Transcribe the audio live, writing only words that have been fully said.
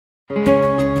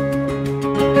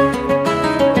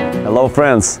Hello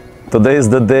friends, today is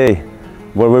the day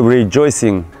where we're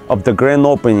rejoicing of the grand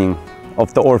opening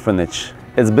of the orphanage.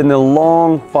 It's been a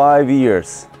long 5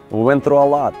 years. We went through a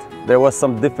lot. There were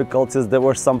some difficulties, there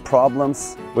were some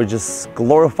problems. We're just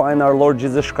glorifying our Lord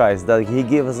Jesus Christ that He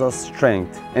gives us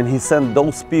strength. And He sent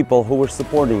those people who were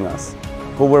supporting us,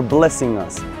 who were blessing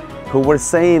us, who were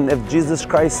saying if Jesus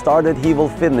Christ started, He will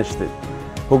finish it.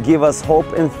 Who give us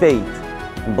hope and faith,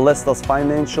 and blessed us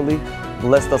financially,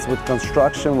 blessed us with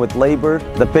construction, with labor.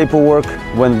 The paperwork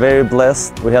went very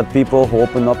blessed. We had people who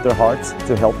opened up their hearts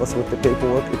to help us with the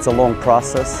paperwork. It's a long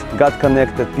process. God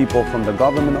connected people from the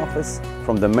government office,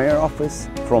 from the mayor office,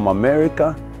 from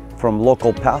America, from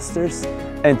local pastors,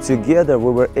 and together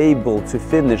we were able to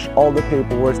finish all the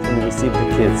paperwork and receive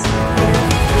the kids.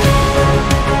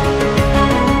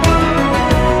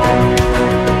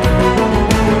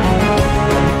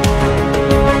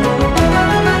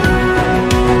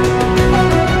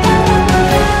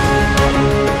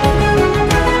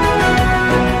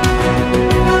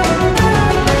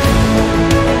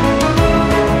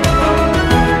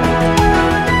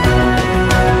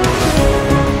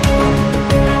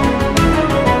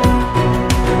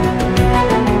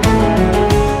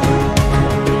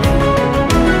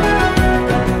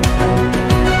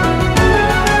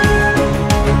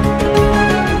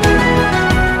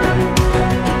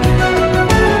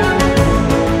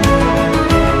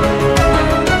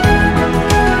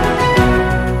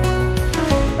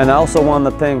 And I also want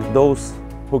to thank those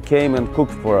who came and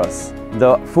cooked for us.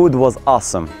 The food was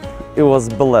awesome. It was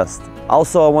blessed.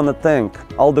 Also, I want to thank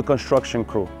all the construction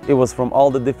crew. It was from all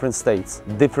the different states,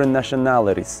 different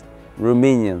nationalities,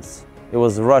 Romanians. It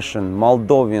was Russian,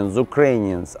 Moldovians,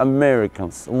 Ukrainians,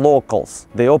 Americans, locals.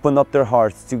 They opened up their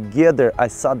hearts. Together, I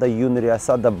saw the unity, I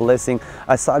saw the blessing.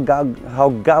 I saw how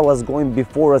God was going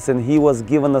before us and He was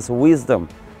giving us wisdom.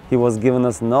 He was giving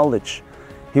us knowledge.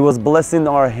 He was blessing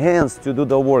our hands to do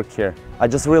the work here. I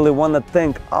just really want to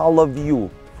thank all of you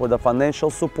for the financial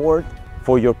support,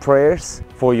 for your prayers,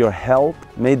 for your help.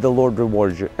 May the Lord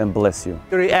reward you and bless you.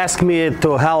 He asked me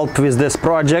to help with this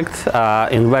project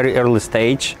in very early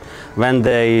stage when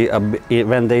they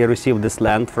received this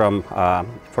land from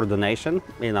for donation.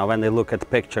 You know, when they look at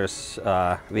pictures,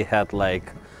 we had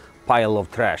like pile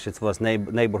of trash. It was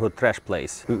neighborhood trash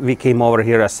place. We came over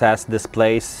here, assessed this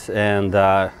place, and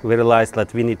we realized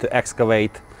that we need to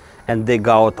excavate and dig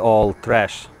out all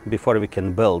trash before we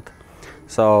can build.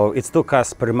 So it took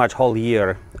us pretty much whole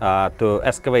year to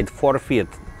excavate 4 feet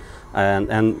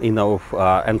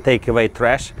and take away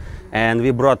trash. And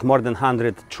we brought more than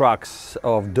 100 trucks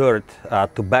of dirt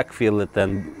to backfill it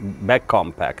and back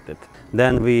compact it.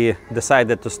 Then we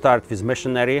decided to start with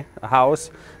missionary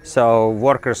house, so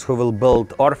workers who will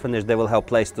build orphanage, they will have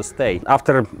place to stay.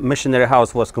 After missionary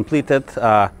house was completed,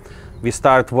 we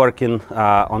start working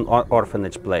on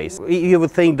orphanage place. You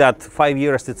would think that 5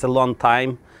 years it's a long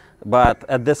time, but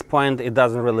at this point it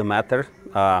doesn't really matter.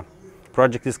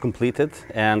 Project is completed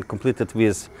and completed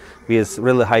with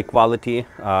really high quality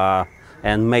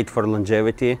and made for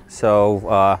longevity.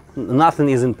 So nothing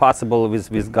is impossible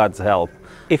with God's help.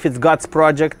 If it's God's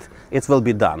project, it will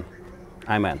be done.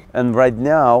 Amen. And right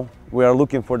now, we are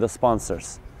looking for the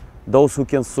sponsors. Those who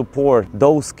can support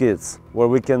those kids, where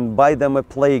we can buy them a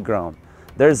playground.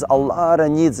 There's a lot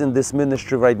of needs in this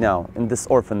ministry right now, in this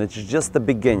orphanage. It's just the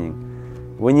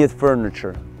beginning. We need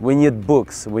furniture, we need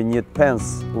books, we need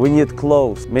pens, we need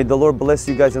clothes. May the Lord bless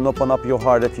you guys and open up your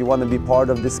heart if you want to be part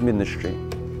of this ministry.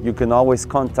 You can always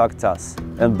contact us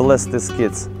and bless these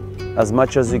kids as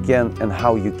much as you can and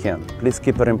how you can. Please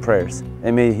keep it in prayers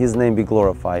and may His name be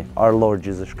glorified, our Lord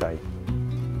Jesus Christ.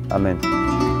 Amen.